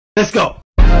Let's go.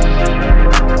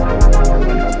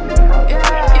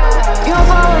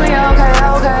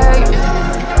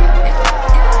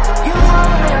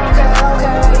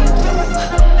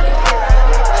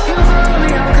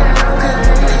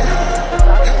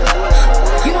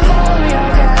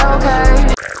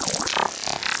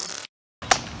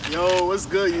 Yo, what's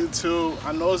good, YouTube?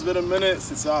 I know it's been a minute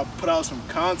since I put out some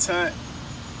content.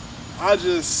 I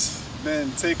just been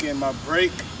taking my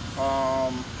break,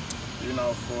 you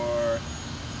know, for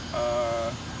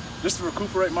just to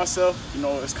recuperate myself. You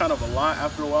know, it's kind of a lot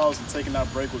after a while, so taking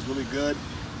that break was really good.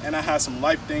 And I had some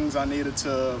life things I needed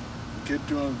to get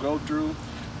through and go through.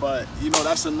 But you know,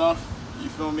 that's enough. You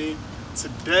feel me?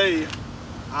 Today,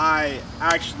 I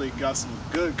actually got some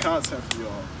good content for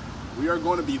y'all. We are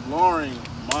going to be lowering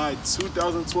my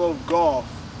 2012 Golf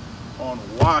on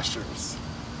washers.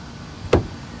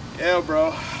 Yeah,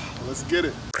 bro, let's get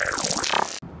it.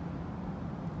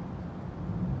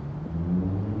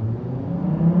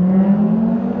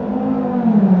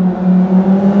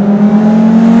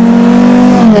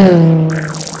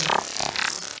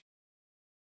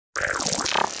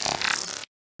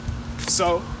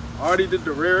 So, I already did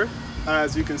the rear,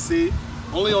 as you can see.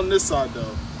 Only on this side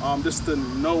though, just to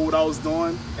know what I was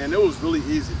doing, and it was really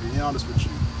easy, to be honest with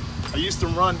you. I used to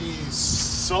run these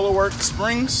Solarwork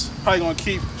springs, probably gonna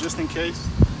keep just in case.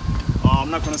 I'm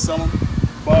not gonna sell them,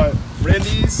 but ran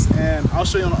these, and I'll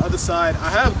show you on the other side. I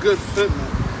have good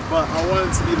fitment, but I want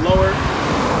it to be lower.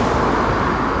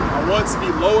 I want it to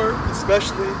be lower,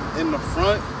 especially in the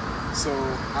front, so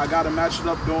I gotta match it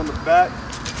up doing the back.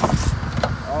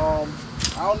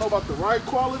 I don't know about the ride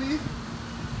quality,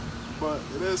 but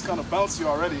it is kind of bouncy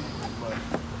already, but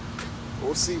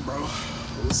we'll see, bro.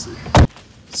 We'll see.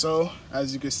 So,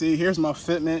 as you can see, here's my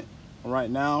fitment right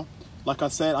now. Like I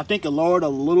said, I think it lowered a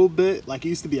little bit. Like, it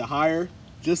used to be a higher,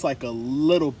 just like a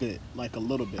little bit,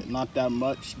 not that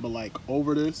much, but like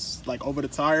over this, like over the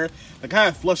tire. Like, I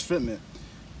had flush fitment,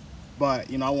 but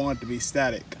you know, I want it to be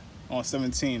static on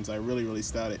 17s, like really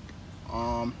static.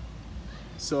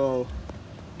 So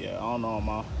yeah, I don't know,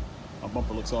 my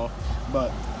bumper looks off,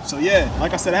 but so yeah,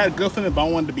 like I said, I had good fitment, but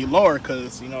I wanted to be lower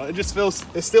because you know, it still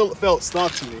felt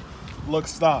stock to me,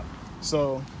 looks stock.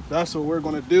 So that's what we're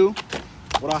gonna do.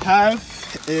 What I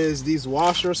have is these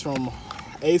washers from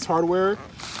Ace Hardware.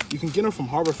 You can get them from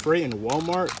Harbor Freight and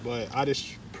Walmart, but I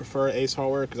just prefer Ace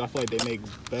Hardware because I feel like they make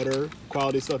better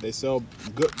quality stuff. They sell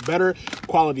better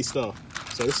quality stuff.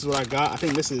 So this is what I got. I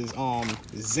think this is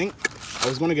zinc. I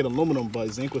was going to get aluminum, but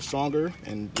zinc was stronger,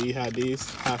 and we had these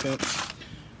 1/2 inch.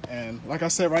 And like I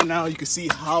said, right now you can see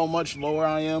how much lower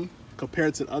I am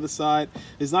compared to the other side.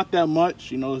 It's not that much,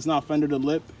 you know, it's not fender to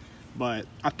lip, but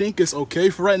I think it's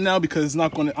okay for right now because it's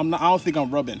not going to, I don't think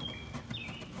I'm rubbing.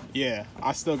 Yeah,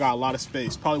 I still got a lot of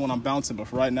space, probably when I'm bouncing, but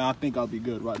for right now I think I'll be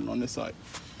good riding on this side.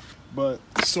 But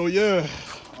so yeah,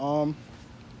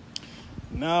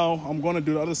 now I'm going to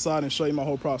do the other side and show you my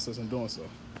whole process in doing so.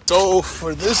 So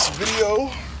for this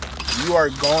video, you are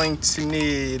going to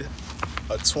need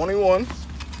a 21,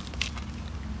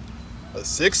 a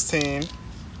 16,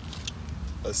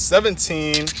 a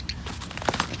 17,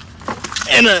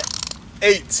 and an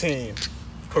 18.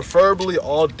 Preferably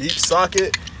all deep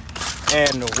socket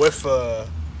and with a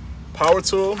power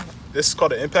tool. This is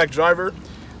called an impact driver.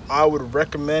 I would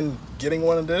recommend getting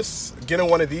one of this. Getting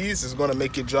one of these is going to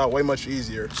make your job way much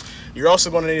easier. You're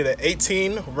also going to need an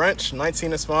 18 wrench.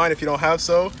 19 is fine if you don't have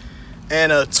so,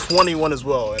 and a 21 as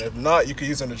well. And if not, you can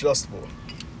use an adjustable.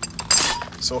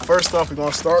 So first off, we're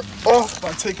going to start off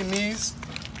by taking these.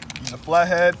 Use a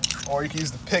flathead, or you can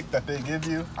use the pick that they give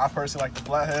you. I personally like the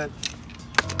flathead.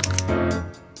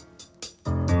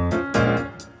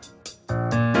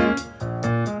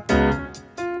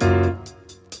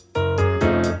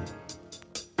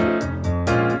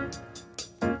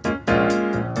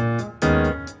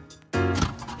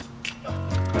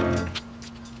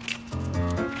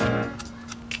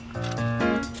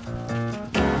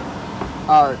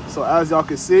 All right, so as y'all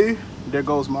can see, there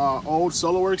goes my old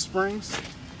Solarwork springs.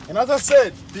 And as I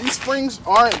said, these springs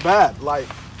aren't bad. Like,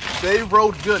 they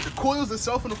rode good. The coils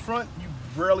itself in the front, you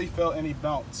rarely felt any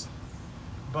bounce.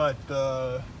 But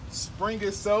the spring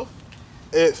itself,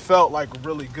 it felt like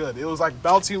really good. It was like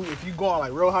bouncy if you go on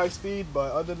like real high speed,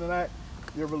 but other than that,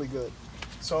 you're really good.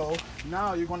 So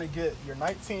now you're gonna get your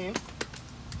 19,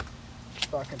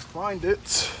 if I can find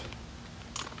it.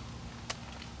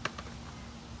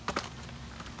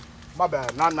 My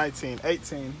bad, not 19,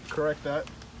 18, correct that.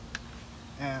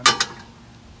 And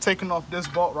taking off this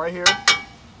bolt right here.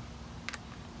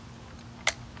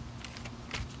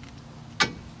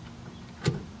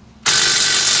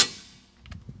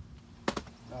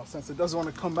 Now, since it doesn't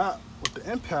want to come out with with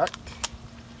the impact,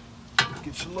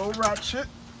 get your little ratchet.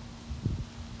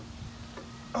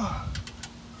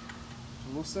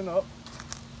 Loosen up.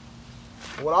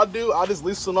 What I do, I just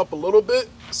loosen up a little bit.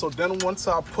 So then once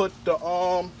I put the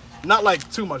not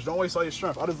like too much, don't waste all your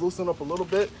strength. I just loosen up a little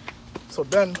bit. So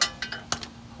then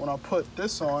when I put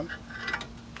this on,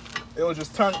 it will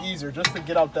just turn easier just to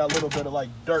get out that little bit of like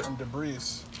dirt and debris.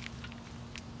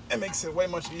 It makes it way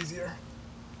much easier.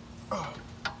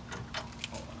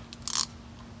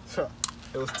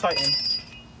 It was tightened.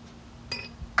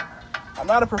 I'm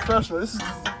not a professional. This is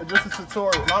just a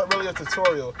tutorial. Not really a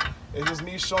tutorial. It's just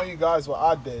me showing you guys what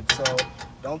I did. So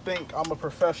don't think I'm a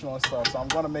professional and stuff. So I'm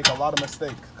going to make a lot of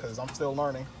mistakes because I'm still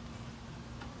learning.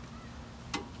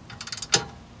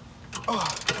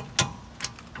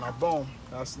 Now boom,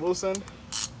 that's loosened.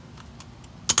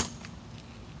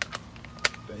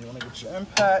 Then you want to get your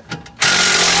impact.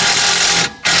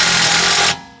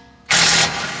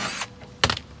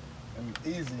 And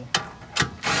easy.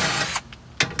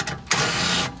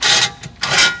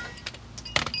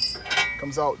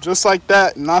 Comes out just like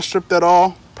that, not stripped at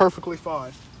all, perfectly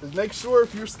fine. Just make sure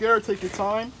if you're scared, take your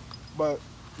time. But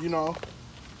you know,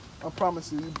 I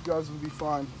promise you guys will be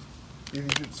fine if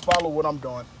you just follow what I'm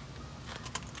doing.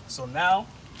 So now,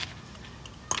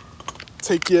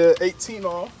 take your 18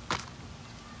 off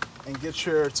and get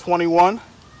your 21.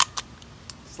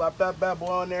 Slap that bad boy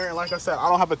on there. And like I said, I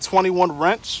don't have a 21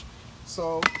 wrench.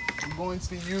 So I'm going to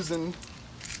be using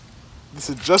this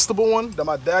adjustable one that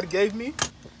my dad gave me.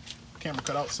 Camera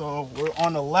cut out. So we're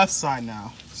on the left side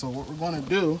now. So what we're going to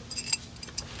do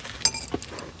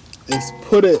is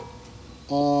put it, I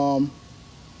don't know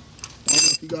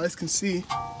if you guys can see.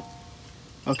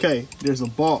 Okay, there's a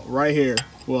bolt right here,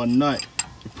 well, a nut.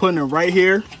 You're putting it right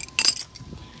here,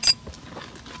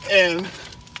 and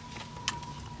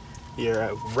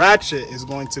your ratchet is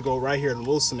going to go right here to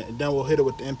loosen it, and then we'll hit it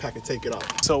with the impact and take it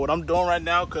off. So what I'm doing right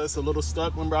now, because it's a little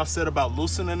stuck, remember I said about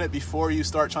loosening it before you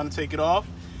start trying to take it off?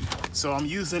 So I'm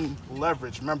using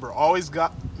leverage. Remember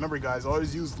guys,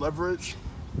 always use leverage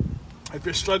if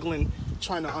you're struggling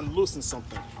trying to unloosen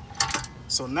something.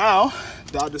 So now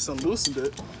that I just unloosened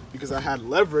it because I had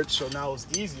leverage, so now it's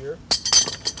easier.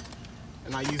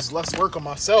 And I use less work on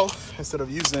myself instead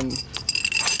of using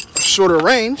a shorter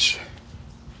range.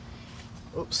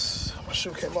 Oops, my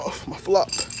shoe came off, my flop.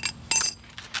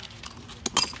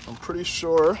 I'm pretty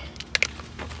sure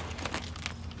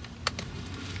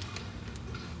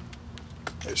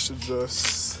it should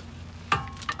just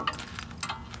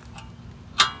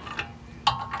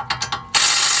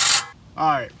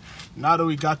alright, now that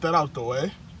we got that out the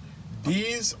way,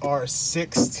 these are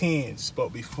 16s,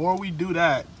 but before we do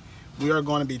that, we are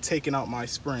going to be taking out my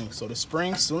spring. So the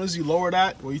spring, as soon as you lower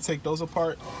that, where you take those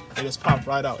apart, they just pop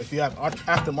right out. If you have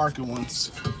aftermarket ones,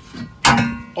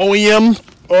 OEM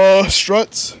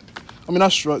struts, I mean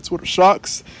not struts, what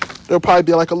shocks, they'll probably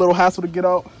be like a little hassle to get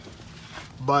out,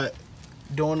 but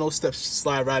doing those steps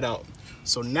slide right out.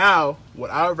 So now what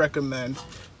I recommend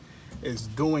is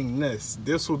doing this.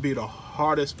 This will be the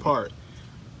hardest part.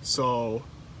 So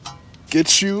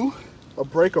get you a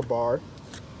breaker bar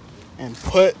and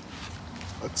put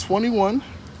a 21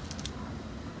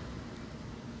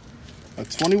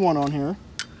 on here.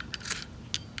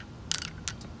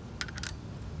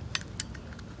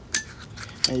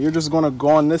 And you're just gonna go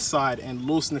on this side and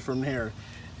loosen it from here.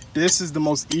 This is the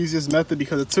most easiest method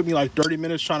because it took me like 30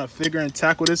 minutes trying to figure and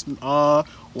tackle this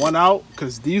one out,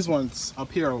 because these ones up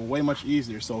here are way much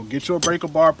easier. So get your breaker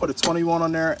bar, put a 21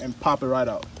 on there, and pop it right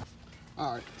out.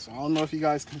 All right, so I don't know if you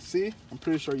guys can see. I'm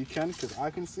pretty sure you can because I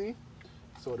can see.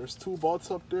 So there's 2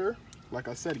 bolts up there. Like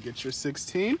I said, get your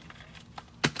 16,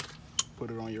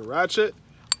 put it on your ratchet.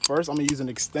 First, I'm gonna use an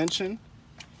extension,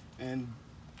 and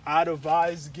I'd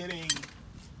advise getting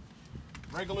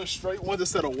regular straight ones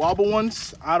instead of wobble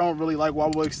ones. I don't really like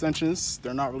wobble extensions.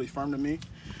 They're not really firm to me.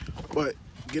 But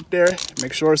get there,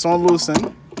 make sure it's on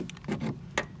loosen.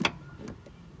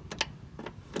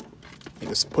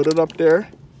 Just put it up there.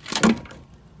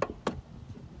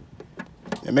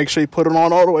 And make sure you put it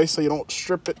on all the way so you don't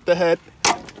strip it the head.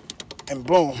 And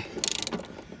boom.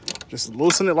 Just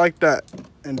loosen it like that.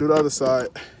 And do the other side.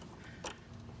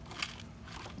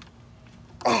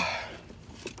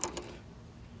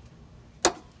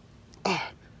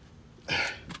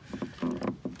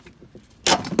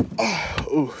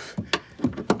 Oof.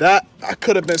 That, I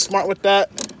could have been smart with that,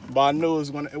 but I knew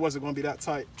it wasn't going to be that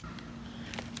tight.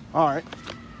 All right,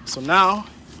 so now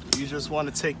you just want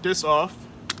to take this off.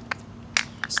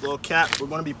 This little cap, we're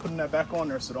going to be putting that back on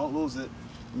there, so don't lose it.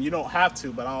 And you don't have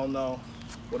to, but I don't know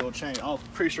what it'll change. I'm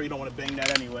pretty sure you don't want to bang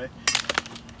that anyway.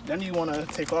 Then you want to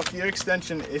take off your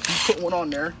extension if you put one on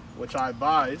there, which I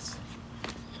advise,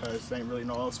 because there ain't really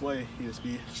no else way. You just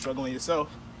be struggling yourself.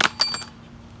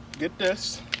 Get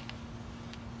this.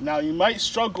 Now you might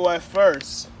struggle at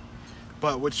first,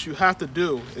 but what you have to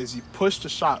do is you push the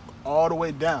shock all the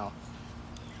way down,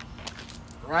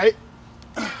 right?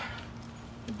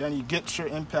 And then you get your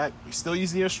impact. You're still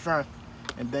using your strength,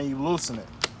 and then you loosen it.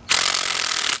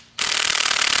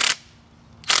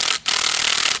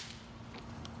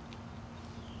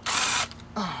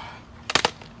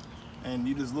 And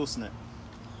you just loosen it,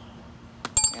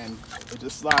 and it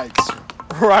just slides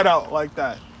right out like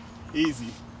that. Easy.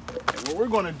 And what we're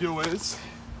gonna do is,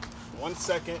 1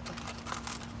 second,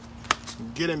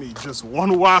 getting me just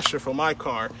one washer for my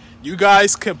car. You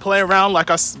guys can play around. Like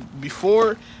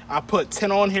before, I put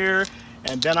 10 on here,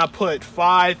 and then I put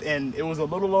 5, and it was a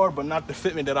little lower, but not the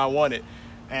fitment that I wanted.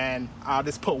 And I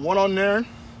just put 1 on there,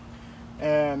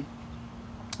 and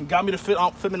it got me the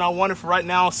fitment I wanted for right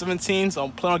now, 17s.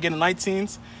 I'm planning on getting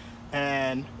 19s,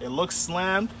 and it looks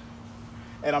slammed,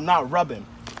 and I'm not rubbing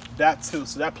that too,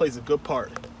 so that plays a good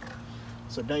part.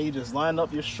 So then you just line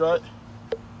up your strut.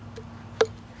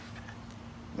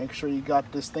 Make sure you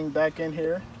got this thing back in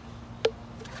here.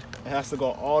 It has to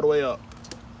go all the way up.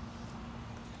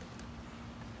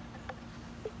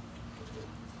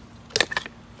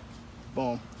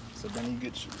 Boom. So then you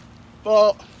get your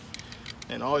bolt.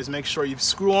 And always make sure you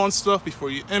screw on stuff before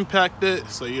you impact it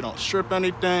so you don't strip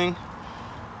anything.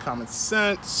 Common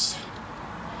sense.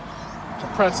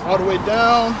 Compress all the way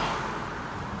down.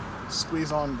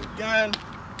 Squeeze on it again.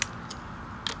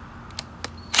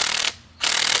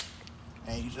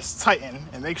 And you just tighten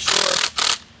and make sure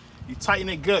you tighten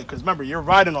it good, because remember, you're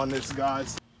riding on this,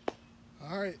 guys.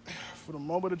 All right, for the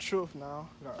moment of truth now.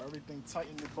 Got everything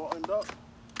tightened and buttoned up.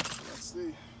 Let's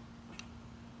see.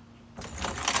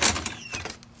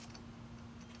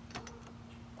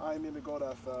 I didn't mean to go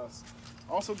that fast.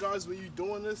 Also, guys, when you're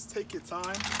doing this, take your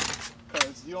time,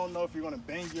 because you don't know if you're gonna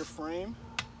bang your frame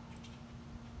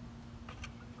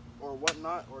or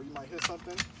whatnot, or you might hit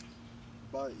something.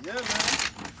 But yeah,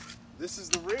 man, this is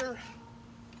the rear.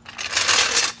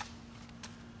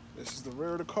 This is the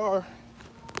rear of the car.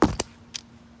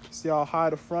 See how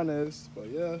high the front is, but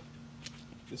yeah,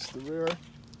 this is the rear.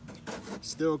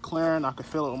 Still clearing. I can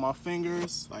feel it with my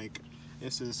fingers. Like,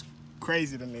 this is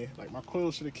crazy to me. Like, my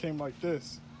coil should have came like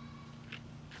this.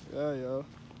 Yeah, yo.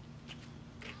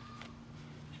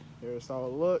 Here's how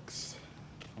it looks.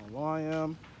 How low I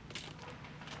am.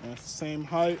 And it's the same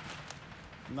height.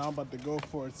 Now I'm about to go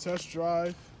for a test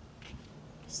drive.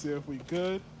 See if we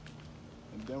good.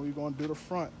 And then we're gonna do the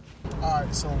front. All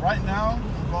right, so right now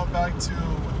I'm going back to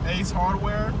Ace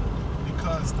Hardware,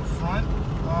 because the front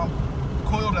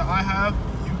coil that I have,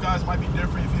 you guys might be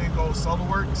different if you didn't go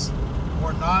SolarWorks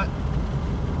or not,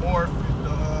 or if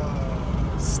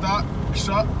the stock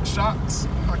shocks.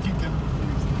 I keep getting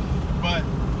confused. But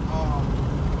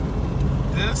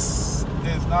this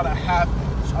is not a 1/2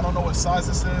 inch. I don't know what size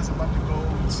this is. I'm about to go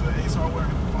to Ace Hardware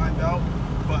and find out.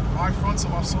 But my fronts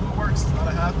on my SolarWorks is not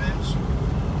a 1/2 inch.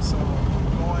 So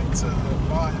I'm going to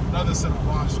buy another set of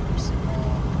washers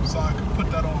so I can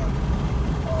put that on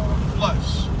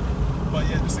flush. But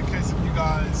yeah, just in case if you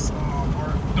guys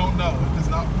or don't know,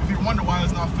 if you wonder why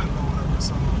it's not fitting or whatever.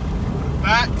 So for the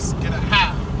backs, get a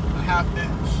 1/2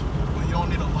 inch, but you don't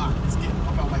need a lot. It's getting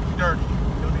about like 30.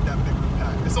 You don't need that big of a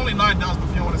pack. It's only $9, but if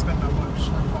you don't want to spend that much,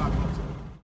 like $5.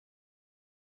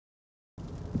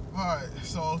 Alright,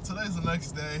 so today's the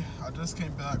next day. I just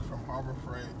came back from Harbor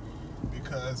Freight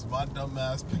because my dumb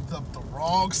ass picked up the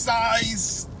wrong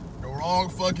size,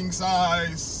 fucking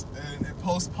size, and it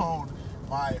postponed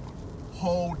my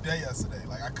whole day yesterday.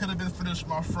 Like, I could have been finished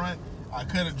my front, I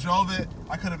could have drove it,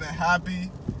 I could have been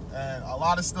happy and a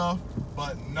lot of stuff,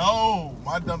 but no,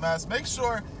 my dumb ass. Make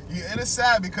sure you, and it's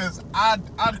sad because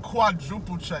I'd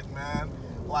quadruple check, man.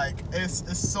 Like, it's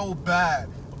so bad,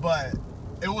 but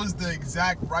it was the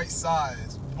exact right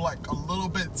size, like a little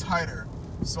bit tighter,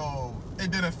 so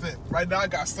it didn't fit. Right now I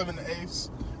got 7 1/8.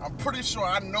 I'm pretty sure,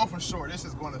 I know for sure this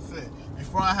is going to fit.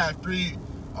 Before I had 3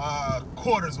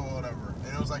 quarters or whatever,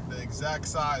 and it was like the exact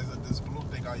size of this blue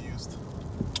thing I used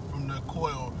from the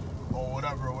coil or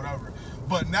whatever.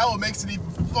 But now what makes it even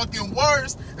fucking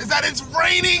worse is that it's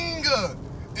raining.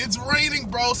 It's raining,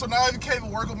 bro, so now I can't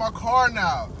even work with my car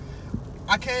now.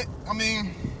 I could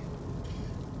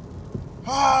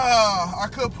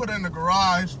put it in the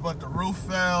garage, but the roof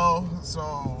fell,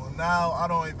 so now I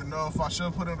don't even know if I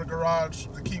should put it in the garage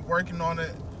to keep working on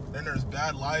it. Then there's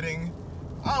bad lighting.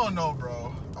 I don't know,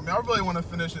 bro. I mean, I really want to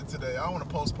finish it today. I don't want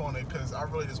to postpone it because I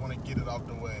really just want to get it out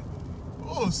the way.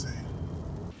 But we'll see.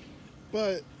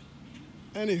 But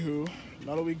Anywho,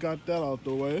 now that we got that out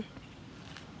the way,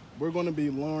 we're going to be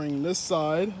lowering this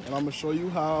side, and I'm going to show you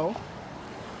how.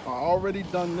 I already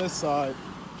done this side,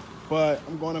 but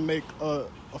I'm going to make a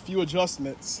few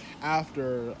adjustments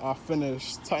after I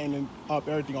finish tightening up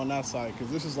everything on that side,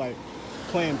 because this is like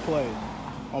play and play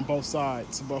on both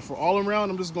sides. But for all around,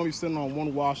 I'm just going to be sitting on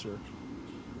one washer.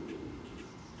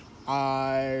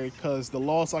 Because the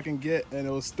lowest I can get, and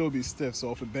it'll still be stiff,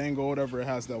 so if it bang or whatever, it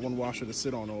has that one washer to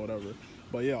sit on or whatever.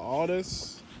 But yeah, all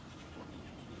this,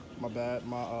 my bad,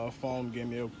 my phone gave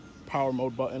me a power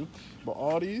mode button, but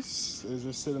all these is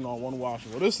just sitting on one washer.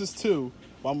 Well, this is two,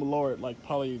 but I'm gonna lower it like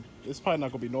it's probably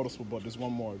not gonna be noticeable, but there's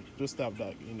one more, just to have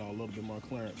that, you know, a little bit more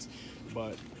clearance.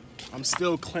 But I'm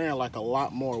still clearing like a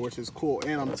lot more, which is cool.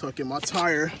 And I'm tucking my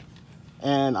tire,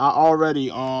 and I already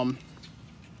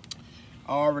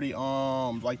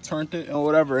like turned it and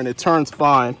whatever, and it turns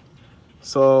fine,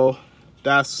 so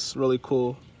that's really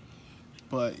cool.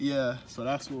 But yeah, so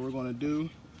that's what we're gonna do.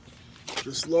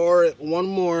 Just lower it one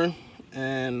more,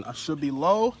 and I should be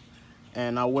low,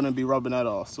 and I wouldn't be rubbing that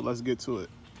off. So let's get to it.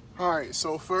 All right,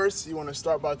 so first you want to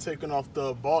start by taking off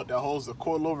the bolt that holds the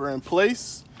coilover in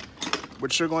place.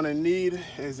 What you're going to need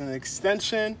is an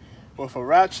extension with a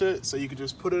ratchet, so you can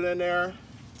just put it in there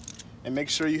and make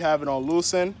sure you have it on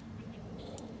loosen.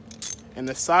 And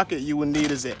the socket you would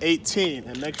need is an 18,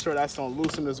 and make sure that's on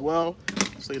loosen as well,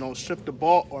 so you don't strip the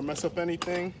bolt or mess up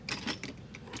anything.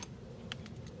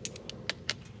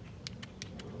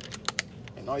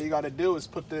 And all you got to do is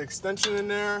put the extension in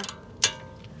there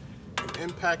and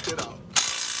impact it out.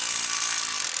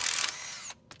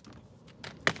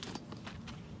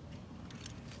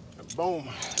 And boom,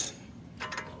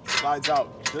 slides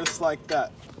out just like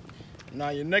that. Now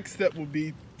your next step will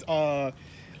be,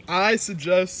 I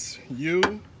suggest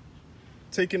you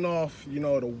taking off, you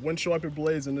know, the windshield wiper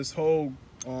blades and this whole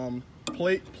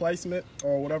plate placement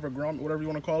or whatever you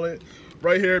want to call it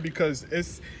right here,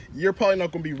 because you're probably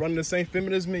not going to be running the same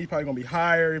fitment as me. You're probably going to be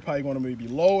higher, you're probably going to maybe be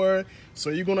lower, so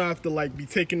you're going to have to like be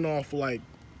taking off like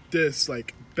this,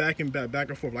 like back and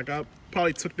forth. Like I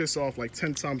probably took this off like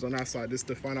 10 times on that side just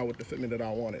to find out what the fitment that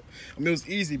I wanted. I mean, it was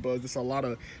easy, but it's a lot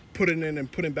of putting in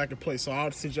and putting back in place, so I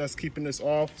would suggest keeping this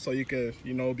off so you can,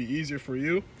 you know, be easier for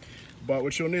you. But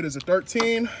what you'll need is a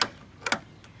 13,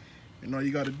 and all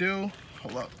you got to do,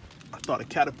 hold up, I thought a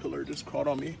caterpillar just crawled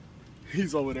on me.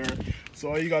 He's over there. So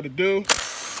all you got to do,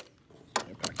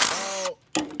 impact it out.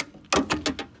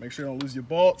 Make sure you don't lose your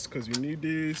bolts, because you need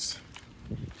these.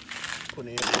 Put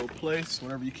it in a little place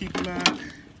whenever you keep them at.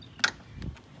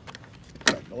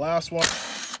 Like the last one,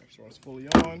 make sure it's fully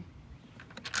on,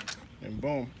 and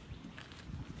boom.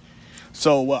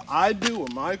 So what I do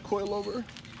with my coilover,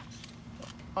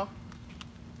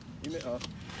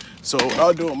 so what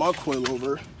I'll do with my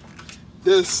coilover,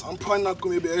 this, I'm probably not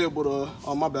going to be able to,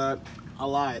 oh my bad, I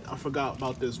lied. I forgot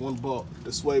about this one bolt,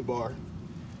 the sway bar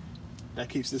that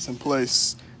keeps this in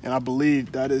place. And I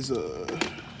believe that is oh,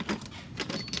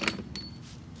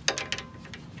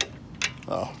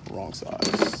 wrong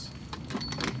size.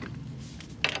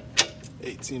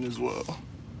 18 as well.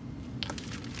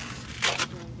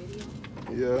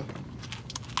 Yeah.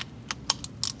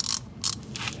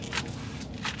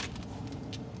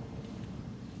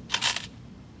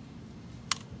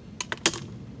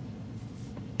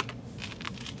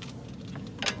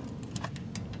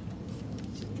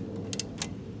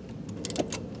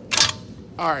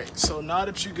 All right, so now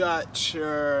that you got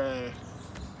your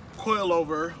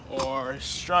coilover or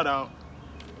strut out,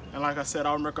 and like I said,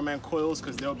 I would recommend coils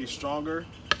because they'll be stronger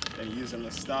than using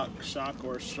a stock shock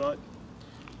or a strut.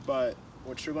 But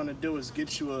what you're gonna do is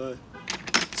get you a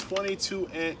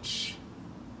 22-inch,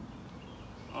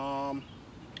 I'll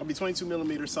be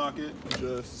 22mm socket.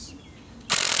 Just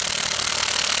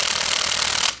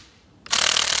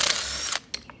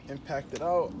impact it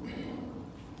out.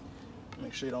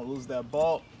 Make sure you don't lose that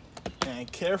bolt,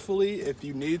 and carefully, if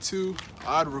you need to,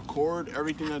 I'd record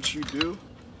everything that you do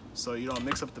so you don't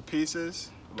mix up the pieces.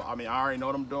 I mean, I already know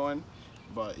what I'm doing,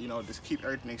 but you know, just keep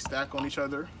everything stacked on each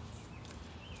other.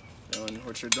 And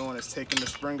what you're doing is taking the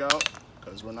spring out,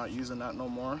 because we're not using that no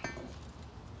more.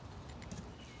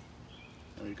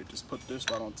 And we could just put this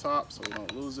right on top so we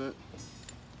don't lose it.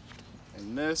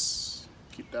 And this,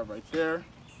 keep that right there.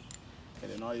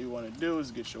 And then all you want to do is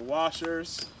get your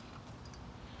washers.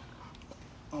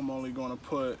 I'm only going to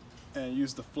put, and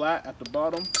use the flat at the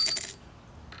bottom.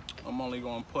 I'm only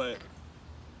going to put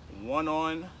one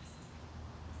on.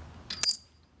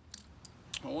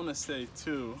 I want to say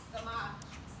two,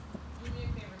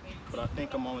 but I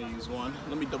think I'm only using one.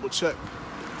 Let me double check.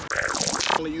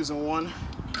 Only using one,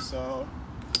 so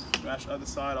match the other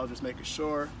side. I'll just make it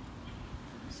sure.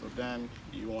 So then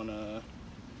you wanna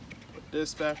put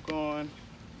this back on,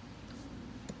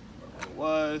 where it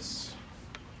was.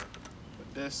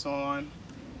 Put this on,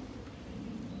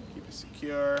 keep it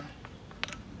secure.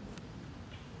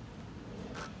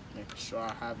 Making sure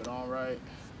I have it on right.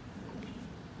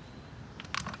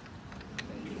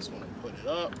 Then you just wanna put it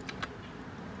up,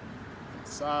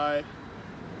 inside.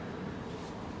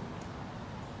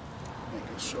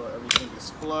 Making sure everything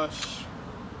is flush.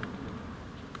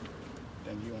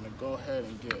 Then you want to go ahead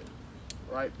and get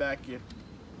right back your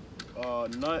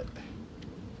nut.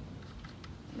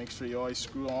 Make sure you always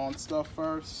screw on stuff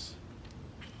first.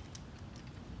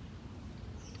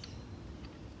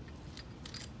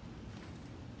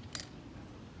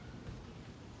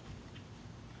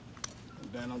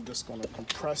 And then I'm just going to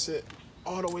compress it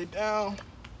all the way down.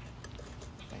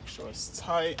 Make sure it's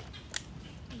tight.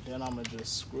 And then I'm gonna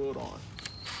just screw it on.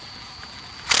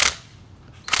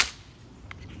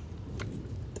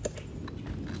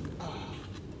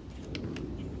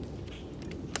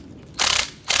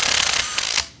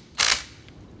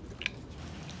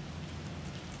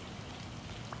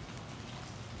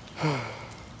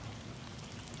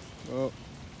 Well,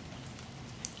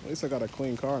 at least I got a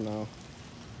clean car now.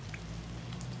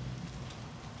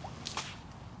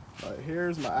 Like,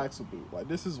 here's my axle boot. Like,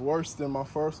 this is worse than my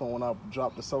first one when I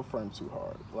dropped the subframe too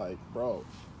hard. Like, bro,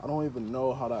 I don't even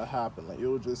know how that happened. Like, it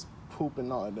was just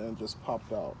pooping out and then it just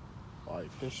popped out. Like,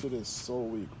 this shit is so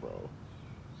weak, bro.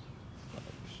 Like,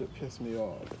 this shit pissed me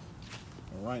off.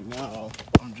 And right now,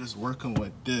 I'm just working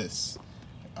with this.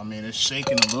 I mean, it's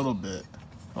shaking a little bit.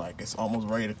 Like, it's almost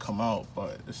ready to come out,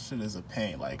 but this shit is a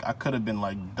pain. Like, I could have been,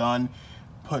 like, done,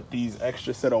 put these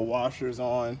extra set of washers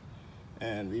on,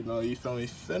 and, you know, you feel me,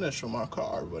 finish with my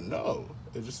car, but no,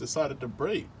 it just decided to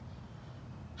break.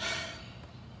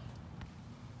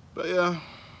 But yeah,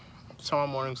 that's how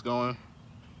my morning's going.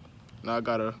 Now I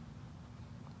gotta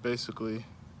basically,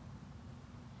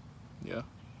 yeah.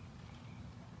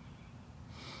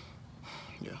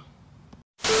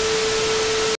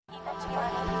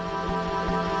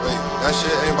 Wait, that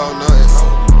shit ain't about nothing.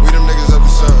 We them niggas up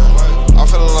to something. I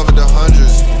fell in love with the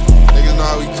hundreds. Niggas know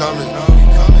how we coming.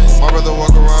 My brother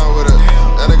walk around with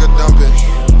that nigga dumping.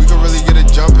 We could really get it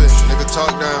jumping. Nigga talk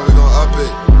down, we gon' up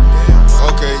it.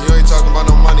 Okay, you ain't talking about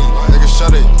no money. Nigga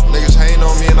shut it. Niggas hating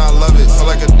on me and I love it. Feel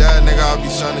like a dad, nigga, I'll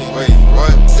be sunny. Wait, what?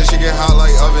 This shit get hot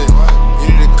like oven. You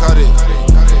need to cut it.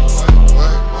 What?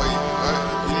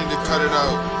 You need to cut it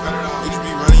out. You just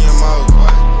be running your mouth.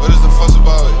 What is the fuss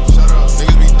about?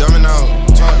 Niggas be dumbing out.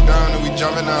 Talk down and we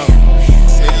jumping out.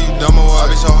 Nigga, you dumb or what? I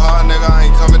be so hard, nigga, I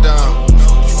ain't coming down.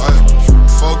 What?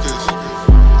 Focus.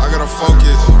 I gotta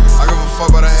focus. I give a fuck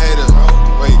about a hater.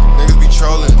 Wait, niggas be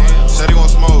trolling. Said he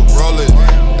won't smoke, roll it.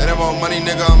 They ain't about money,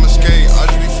 nigga, I'ma skate. I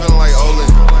just be feeling like Olin.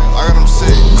 I got them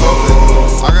sick,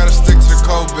 golden. I gotta stick to the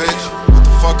code, bitch. What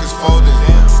the fuck is folding?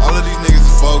 All of these niggas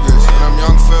is bogus. And I'm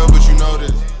young Phil, but you know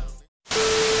this.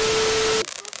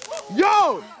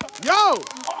 Yo!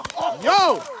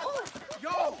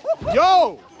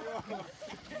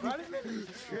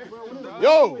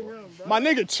 My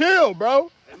nigga, chill,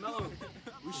 bro. Hey, Mello,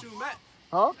 we shooting back.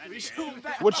 Huh? We shooting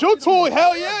back. What you tool?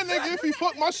 Hell yeah, nigga. If he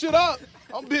fuck my shit up,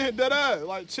 I'm being dead ass.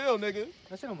 Like, chill, nigga.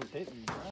 That shit almost hit me, bro.